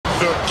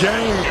The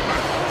game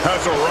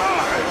has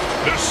arrived.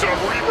 The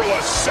cerebral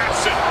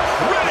assassin,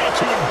 ready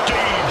to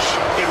engage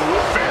in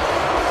warfare.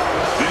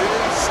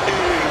 This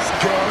is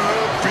gonna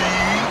be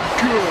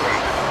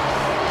good.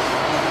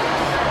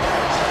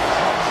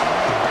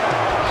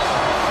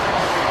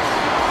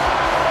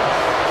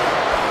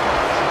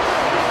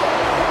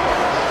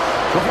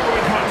 The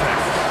following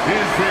contest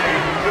is a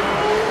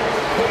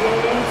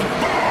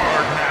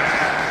no-holds-barred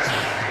match.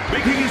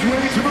 Making his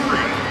way to the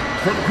ring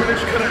from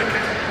Greenwich, Connecticut,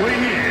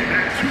 weighing in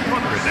at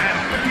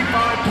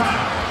 255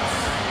 pounds,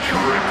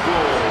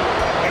 Triple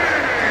H.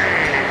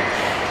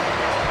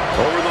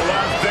 Over the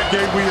last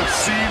decade, we have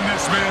seen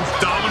this man's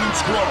dominance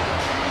grow.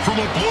 From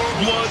a blue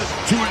blood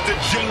to a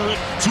degenerate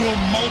to a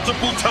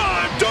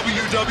multiple-time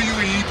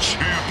WWE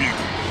champion.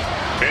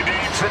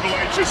 Indeed, Triple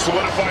H has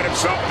solidified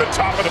himself at the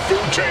top of the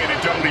food chain in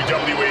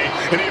WWE,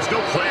 and he has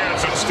no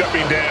plans on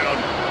stepping down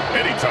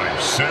anytime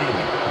soon.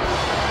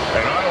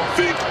 And I don't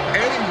think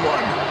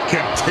anyone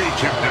can take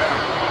him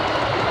down.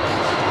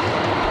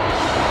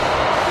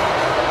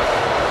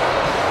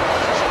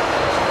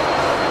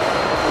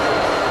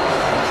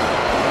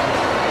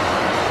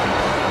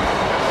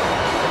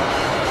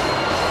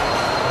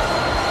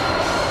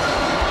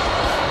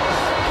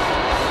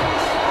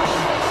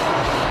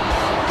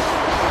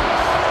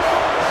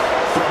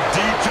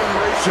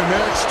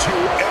 X to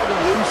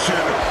evolution,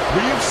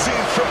 we have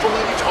seen Triple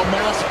H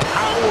amass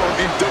power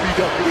in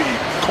WWE,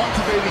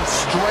 cultivating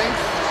strength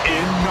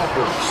in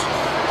numbers.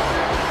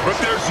 But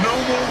there's no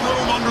more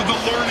room under the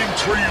learning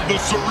tree of the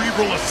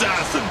cerebral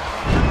assassin.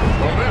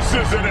 Well, this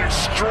is an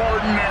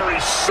extraordinary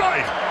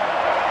sight.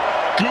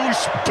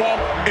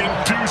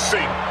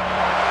 Goosebump-inducing.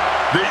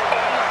 The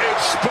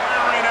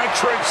awe-inspiring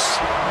entrance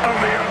of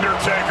The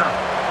Undertaker.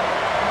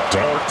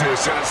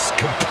 Darkness has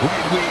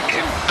completely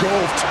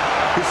engulfed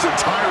this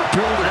entire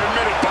building.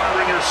 Admit it,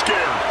 Byron, you're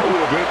scared. A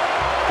little bit.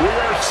 We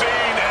are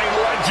seeing a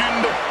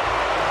legend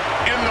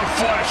in the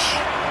flesh.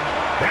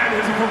 And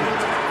his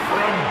opponent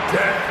from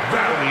Death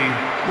Valley,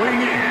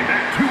 weighing in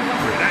at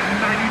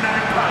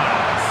 299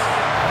 pounds,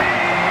 The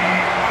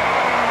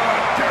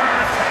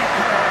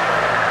Undertaker.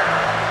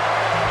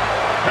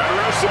 At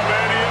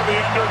WrestleMania, The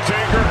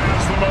Undertaker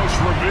has the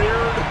most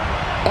revered,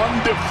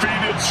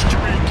 undefeated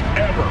streak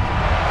ever.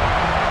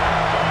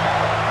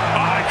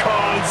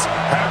 Icons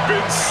have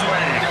been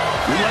slain.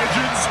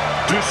 Legends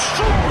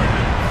destroyed.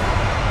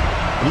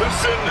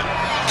 Listen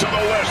to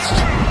the list.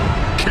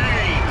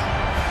 Kane,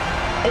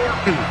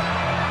 Orton,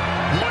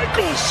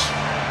 Michaels,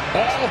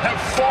 all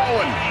have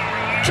fallen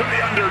to The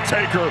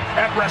Undertaker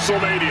at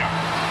WrestleMania.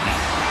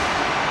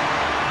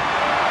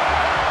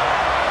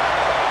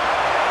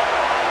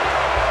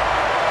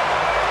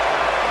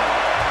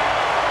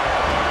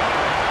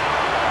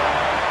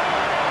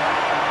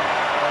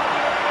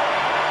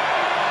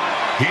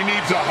 He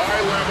needs a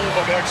high level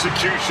of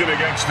execution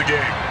against the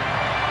game.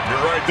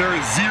 You're right, there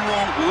is zero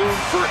room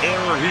for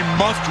error. He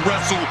must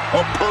wrestle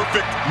a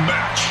perfect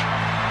match.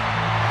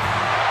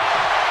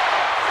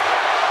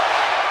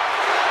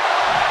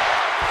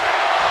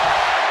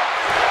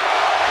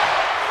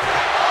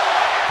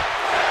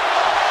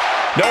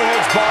 No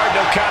holds barred,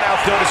 no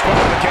countouts, no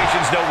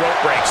disqualifications, no rope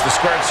breaks. The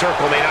squared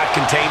circle may not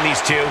contain these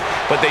two,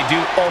 but they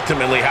do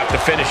ultimately have to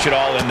finish it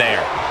all in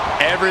there.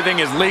 Everything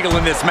is legal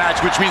in this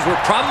match, which means we're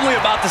probably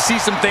about to see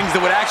some things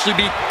that would actually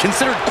be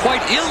considered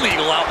quite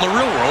illegal out in the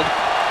real world.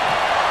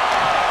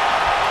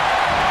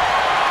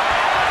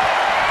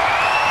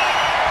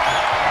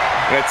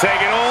 Gonna take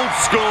it old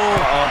school.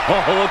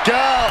 Oh, look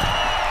out.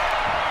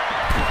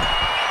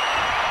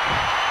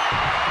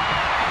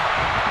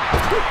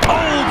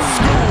 Old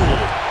school.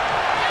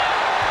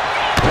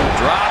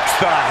 Drops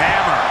the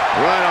hammer.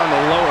 Right on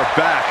the lower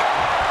back.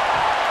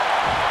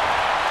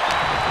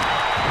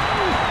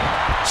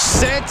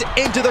 Sent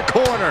into the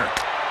corner.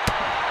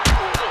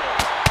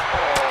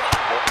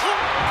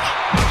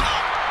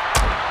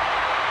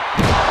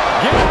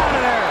 Get out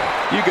of there.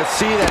 You can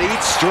see that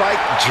each strike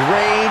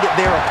drained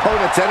their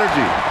opponent's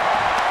energy.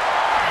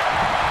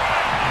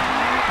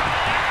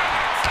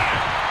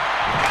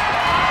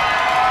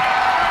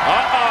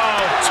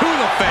 Uh-oh, to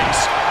the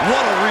face.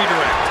 What a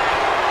redirect.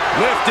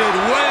 Lifted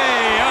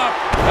way up.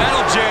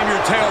 That'll jam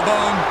your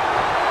tailbone.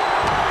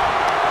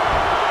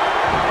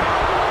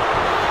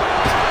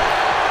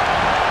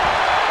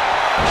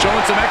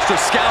 Showing some extra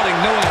scouting,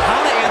 knowing how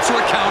to answer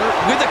a counter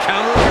with a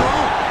counter of your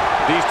own.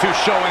 These two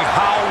showing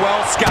how well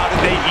scouted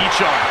they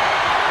each are.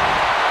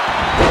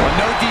 A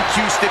no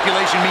DQ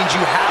stipulation means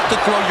you have to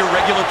throw your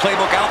regular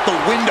playbook out the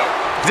window,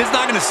 because it's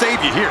not going to save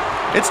you here.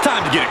 It's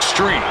time to get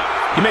extreme.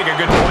 You make a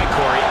good point,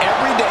 Corey.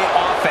 Everyday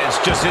offense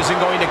just isn't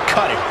going to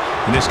cut it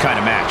in this kind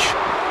of match.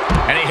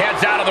 And he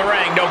heads out of the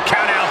ring. No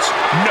countouts,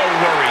 no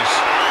worries.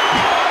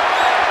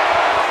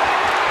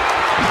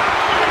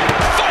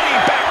 Fighting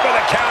back with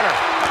a counter.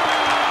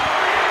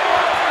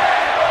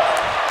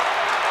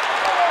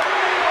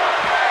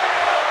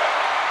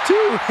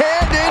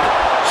 Two-handed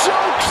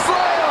choke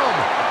slam.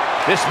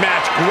 This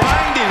match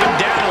grinding him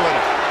down a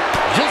little.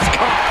 Just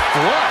caught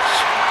flush.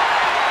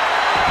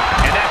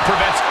 And that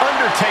prevents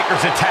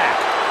Undertaker's attack.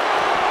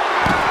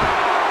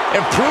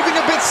 and proving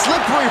a bit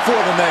slippery for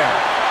them there.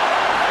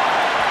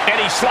 And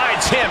he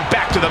slides him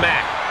back to the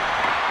mat.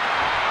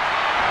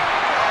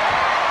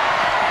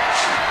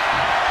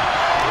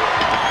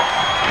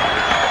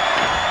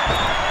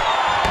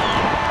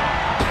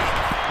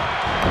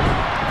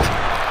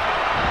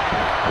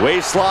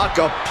 Waistlock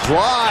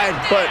applied,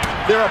 but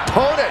their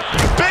opponent,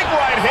 Big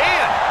right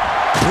hand.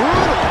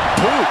 brutal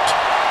boot.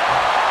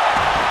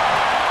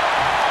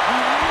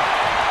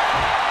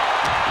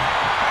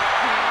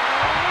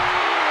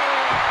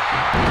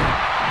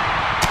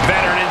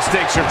 Veteran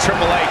instincts from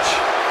Triple H.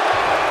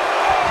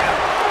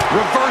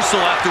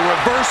 Reversal after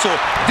reversal.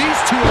 These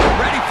two are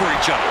ready for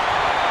each other.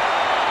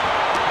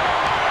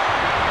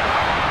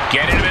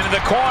 Getting him into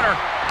the corner.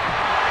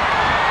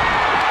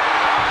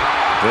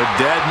 The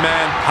dead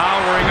man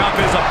powering up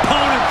his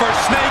opponent for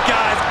snake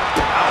eyes.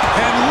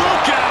 And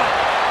look out!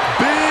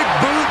 Big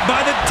boot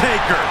by the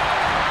Taker.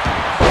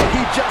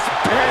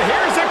 And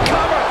here's a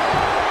cover.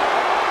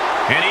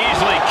 And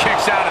easily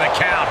kicks out of the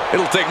count.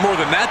 It'll take more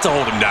than that to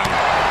hold him down.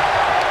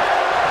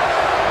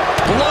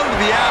 Blow to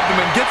the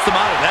abdomen gets them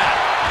out of that.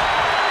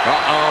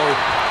 Uh-oh.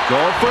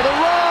 Going for the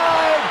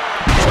ride.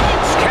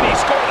 Can he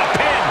score the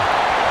pin?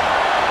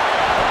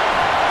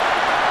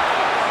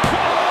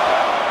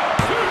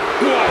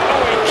 What?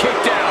 Oh, he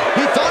kicked out.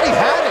 He thought he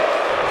had it.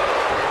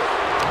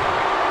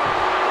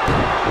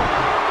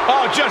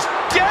 Oh, just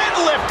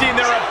deadlifting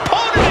their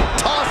opponent.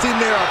 Tossing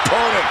their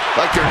opponent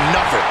like they're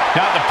nothing.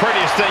 Not the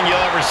prettiest thing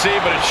you'll ever see,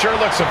 but it sure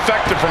looks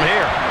effective from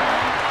here.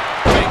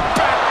 Big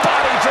back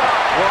body drop.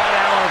 What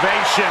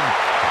elevation.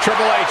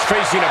 Triple H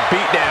facing a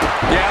beatdown.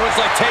 Yeah, it was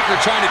like Taker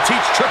trying to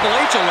teach Triple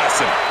H a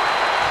lesson.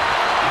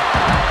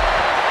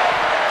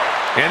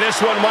 And this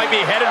one might be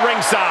headed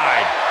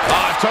ringside.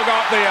 Took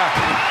off the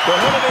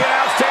hood of the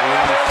announce table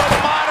out there by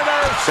the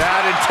monitors.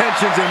 Bad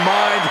intentions in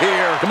mind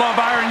here. Come on,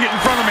 Byron, get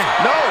in front of me.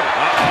 No.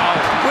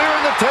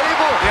 Clearing the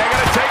table. They're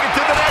going to take it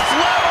to the next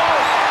level.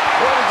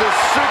 What is this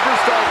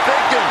superstar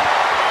thinking?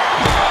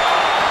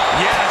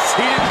 Yes,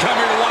 he didn't come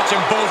here to watch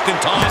them both in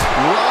taunt.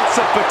 Lots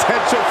of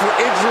potential for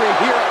injury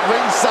here at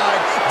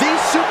ringside.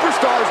 These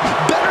superstars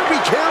better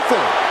be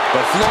careful.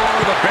 The floor,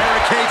 the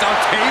barricades, our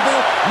table,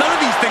 none of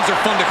these things are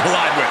fun to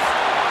collide with.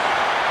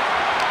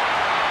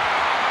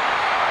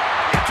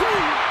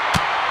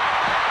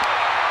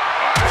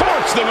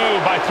 Force the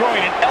move by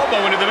throwing an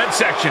elbow into the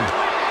midsection.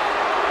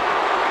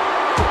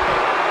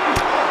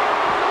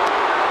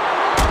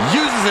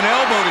 Uses an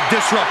elbow to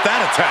disrupt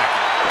that attack.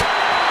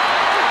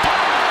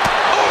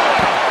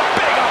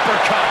 Big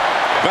uppercut.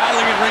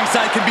 Battling at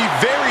ringside can be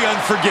very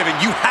unforgiving.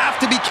 You have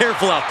to be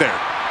careful out there.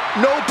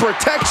 No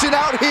protection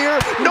out here.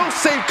 No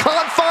safe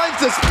confines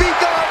to speak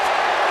of.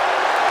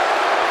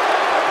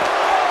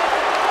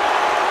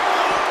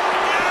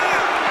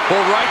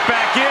 Well, right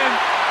back in.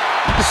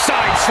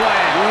 Side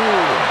slam.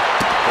 Ooh.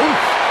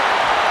 Oof.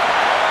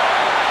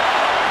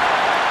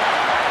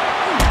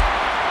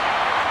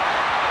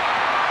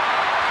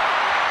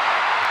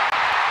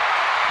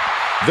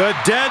 The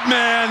dead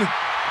man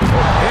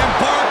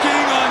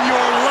embarking on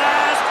your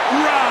last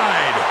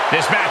ride.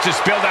 This match is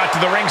spilled out to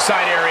the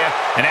ringside area,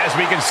 and as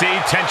we can see,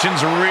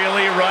 tension's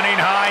really running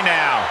high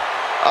now.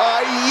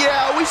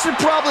 Yeah, we should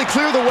probably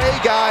clear the way,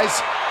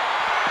 guys.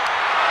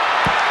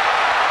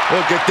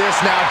 Look at this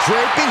now,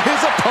 draping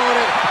his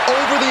opponent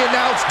over the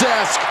announce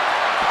desk.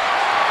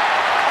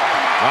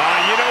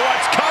 You know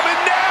what's coming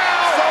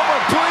now?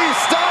 Someone please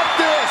stop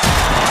this.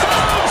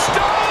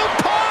 Tombstone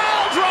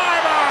pile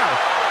driver.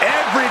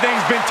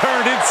 Everything's been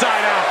turned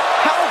inside out.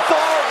 How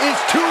far is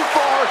too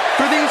far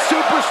for these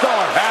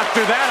superstars?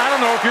 After that, I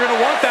don't know if you're going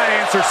to want that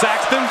answer,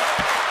 Saxton.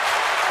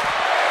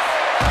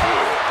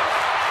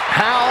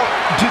 How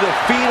do the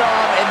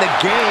Phenom and the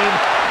game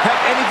have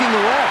anything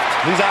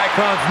left? These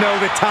icons know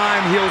that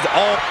time heals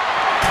all.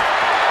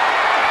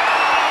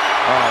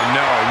 Oh,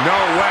 no, no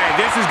way.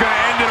 This is going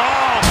to end it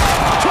all.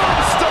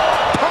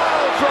 Tombstone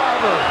pile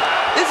driver.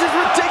 This is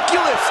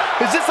ridiculous.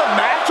 Is this a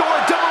match or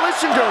a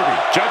demolition derby?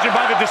 Judging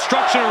by the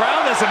destruction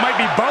around us, it might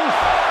be both.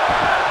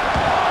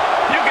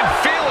 You can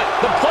feel it.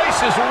 The place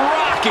is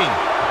rocking.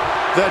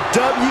 The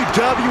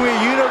WWE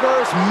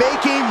Universe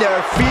making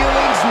their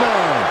feelings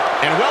known.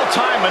 And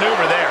well-timed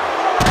maneuver there.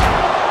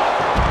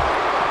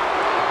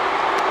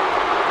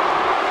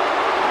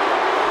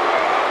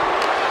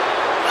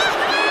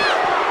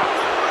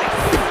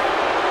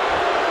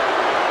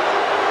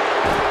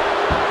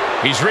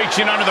 He's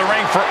reaching under the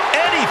ring for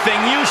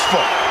anything useful.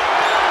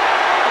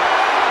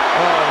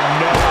 Oh,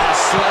 no, a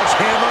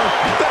sledgehammer.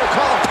 Better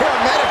call the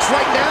paramedics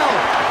right now.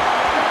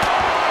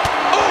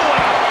 Oh,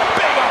 and a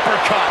big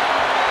uppercut.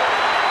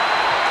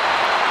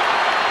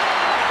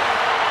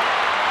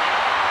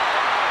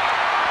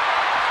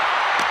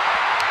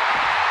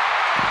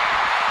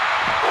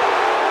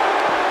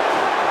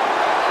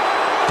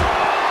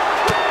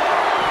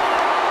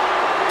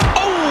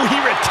 Oh, he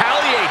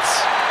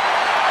retaliates.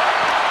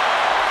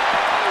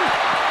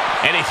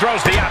 And he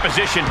throws the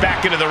opposition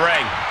back into the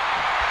ring.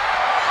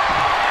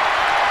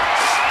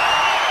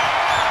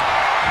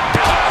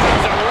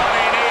 He's a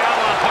running on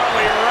a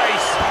Harley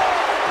race.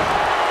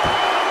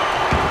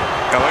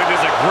 Oh,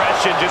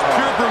 aggression, just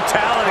pure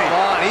brutality. Come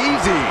on,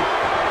 easy.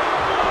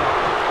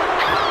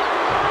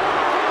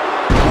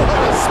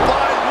 What a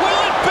spot.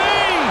 Will it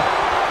be?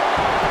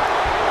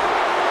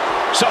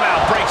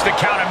 Somehow breaks the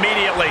count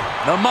immediately.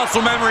 The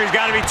muscle memory's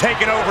got to be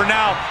taken over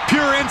now.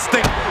 Pure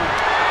instinct.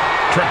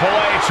 Triple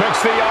H hooks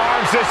the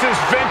arms. This is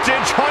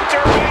vintage Hunter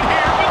right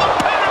here with a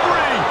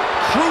pedigree.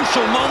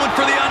 Crucial moment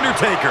for the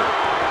Undertaker.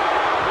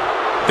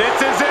 This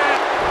is it.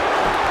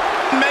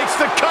 Makes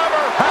the cover.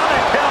 How the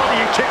hell do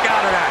you kick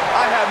out of that?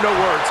 I have no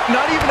words.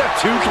 Not even a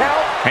 2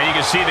 count? And you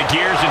can see the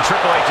gears in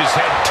Triple H's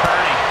head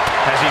turning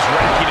as he's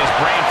racking his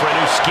brain for a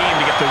new scheme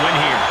to get the win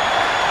here.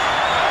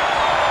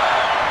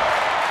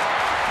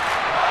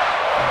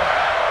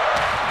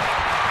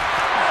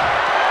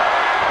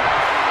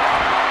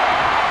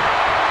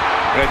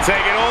 Gonna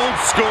take it old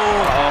school.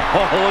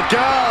 Oh, look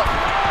out.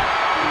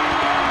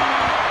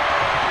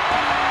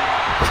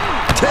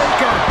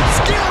 Taker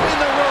scaling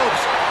the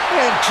ropes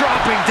and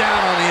dropping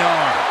down on the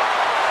arm.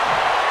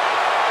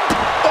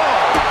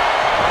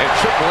 Oh, and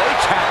Triple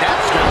H had that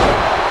skill.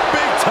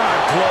 Big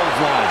time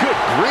clothesline. Good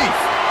grief.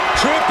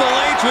 Triple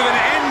H with an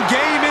end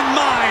game in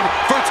mind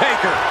for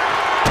Taker.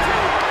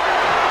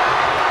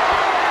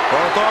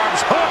 Both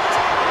arms hooked.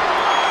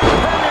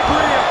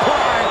 Pedigree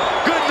applied.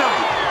 Good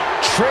night.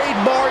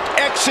 Trademark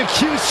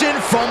execution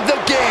from the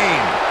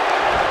game.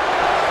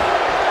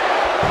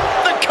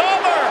 The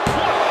cover!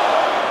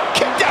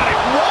 Kicked out at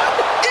 1?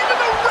 Even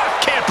the ref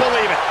can't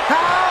believe it.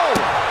 How?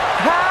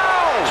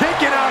 How?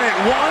 Kicking out at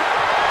 1.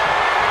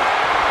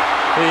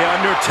 The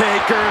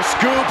Undertaker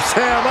scoops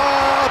him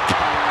up.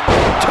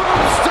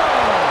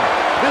 Tombstone.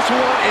 This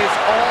one is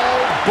all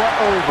but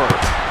over.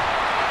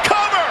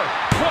 Cover!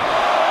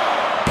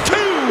 2!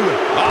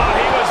 Oh,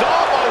 he was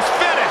almost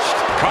finished.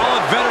 Call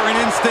it veteran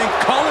instinct.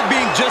 Call it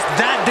being just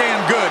that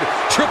damn good.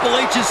 Triple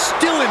H is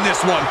still in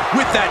this one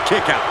with that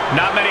kick out.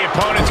 Not many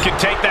opponents can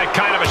take that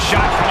kind of a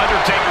shot from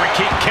Undertaker and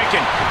keep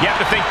kicking. You have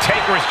to think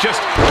Taker has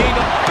just gained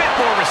a bit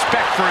more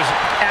respect for his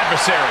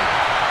adversary.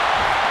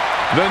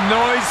 The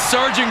noise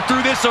surging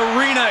through this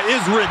arena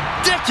is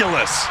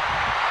ridiculous.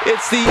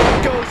 It's the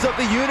echoes of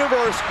the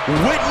universe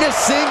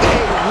witnessing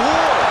a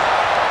war.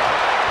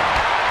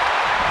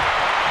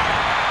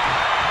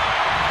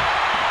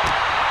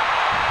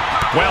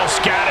 Well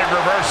scattered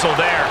reversal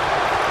there.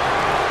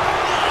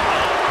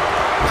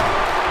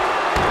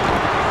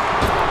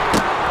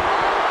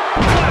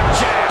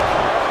 Jab.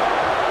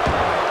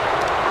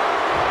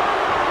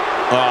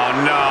 Oh,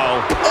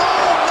 no.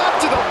 Oh, not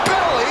to the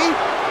belly.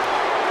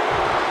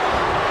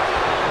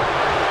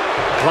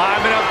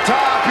 Climbing up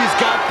top, he's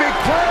got big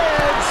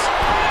plans.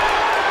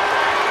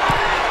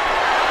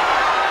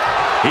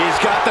 He's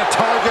got the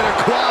target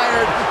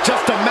acquired,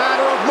 just a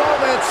matter of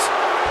moments.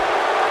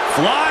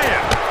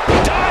 Flying.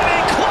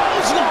 Diving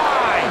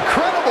clothesline.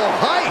 Incredible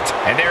height.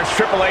 And there's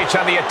Triple H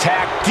on the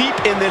attack deep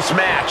in this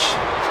match.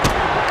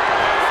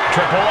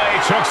 Triple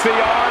H hooks the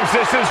arms.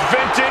 This is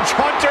vintage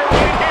Hunter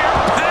right here.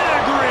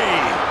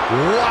 Pedigree.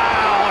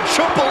 Wow,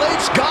 Triple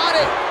H got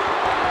it.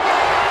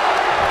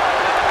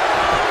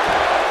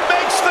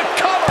 Makes the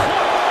cover.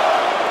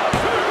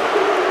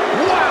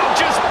 Wow,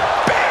 just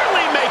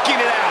barely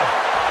making it out.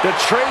 The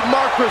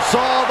trademark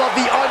resolve of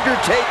The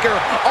Undertaker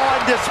on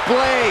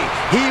display.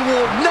 He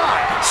will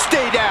not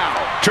stay down.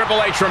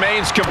 Triple H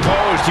remains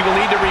composed. He will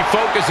need to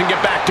refocus and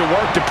get back to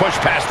work to push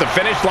past the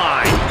finish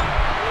line.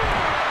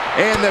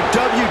 And the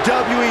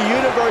WWE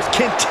Universe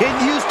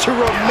continues to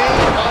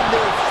remain on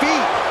their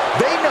feet.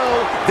 They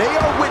know they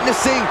are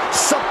witnessing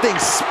something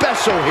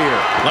special here.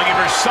 Looking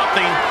for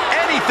something,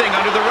 anything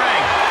under the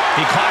ring.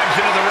 He climbs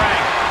into the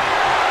ring.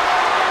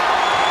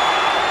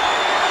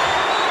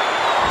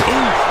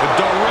 A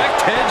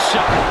direct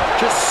headshot.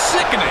 Just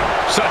sickening.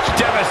 Such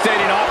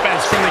devastating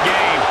offense from the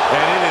game.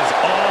 And it is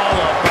all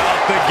about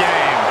the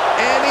game.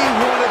 Any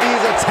one of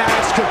these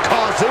attacks could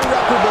cause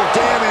irreparable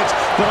damage,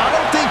 but I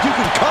don't think you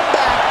can come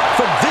back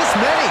from this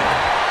many.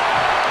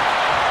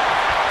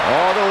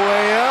 All the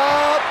way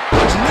up.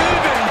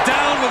 Driven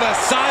down with a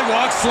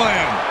sidewalk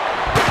slam.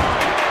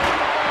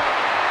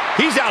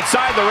 He's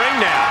outside the ring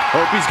now.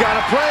 Hope he's got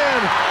a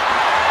plan.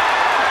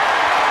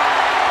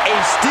 A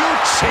steel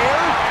chair?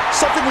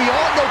 Something we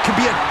all know can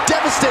be a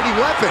devastating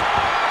weapon.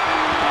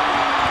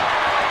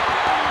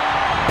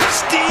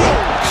 Steel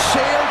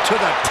chair to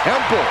the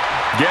temple.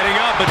 Getting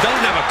up, but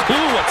doesn't have a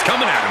clue what's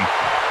coming at him.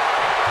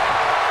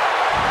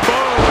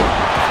 Boom.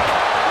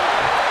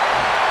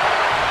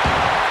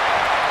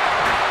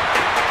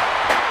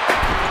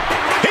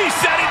 He's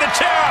setting the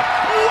chair up,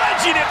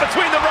 wedging it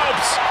between the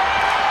ropes.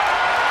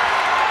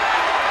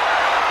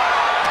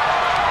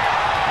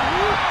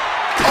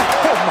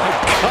 Oh my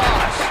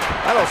gosh.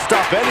 That'll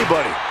stop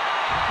anybody.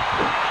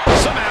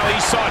 Somehow he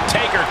saw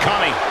Taker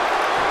coming.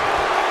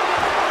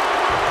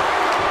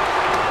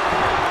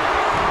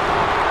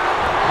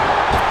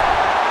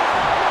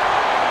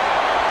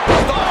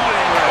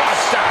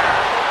 Buster.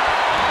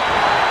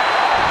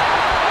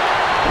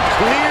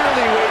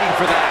 Clearly waiting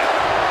for that.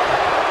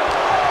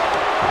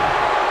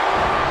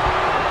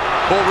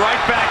 Pulled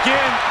right back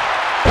in.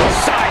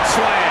 Side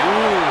slam.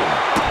 Ooh.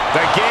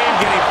 The game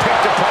getting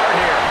picked apart.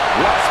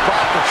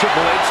 spot for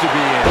Triple H to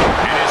be in.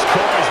 And his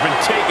core has been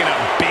taking a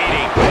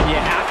beating. And you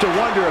have to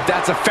wonder if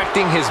that's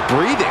affecting his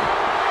breathing.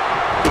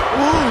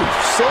 Ooh,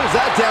 slows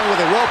that down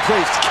with a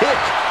well-placed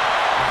kick.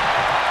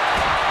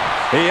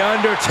 The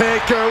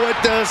Undertaker with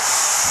the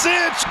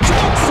cinch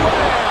choke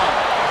slam.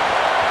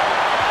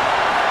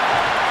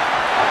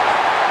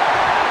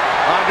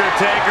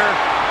 Undertaker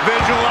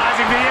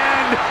visualizing the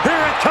end. Here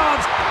it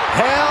comes.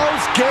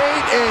 Hell's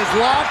Gate is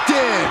locked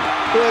in.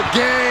 The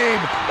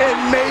game in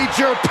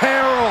major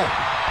peril.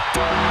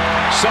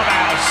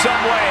 Somehow,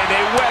 some way,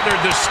 they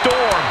weathered the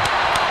storm.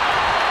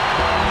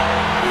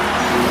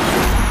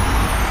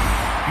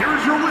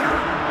 Here's your winner,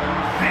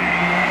 The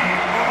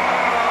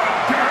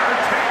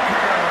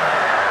Undertaker.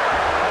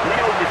 We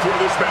know before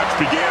this match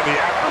began, the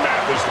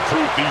aftermath is the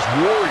proof these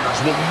warriors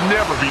will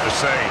never be the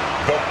same.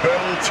 The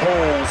bell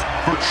tolls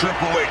for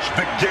Triple H,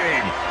 the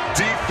game,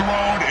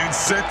 dethroned and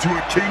sent to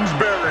a king's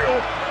burial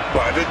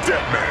by the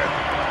dead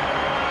man.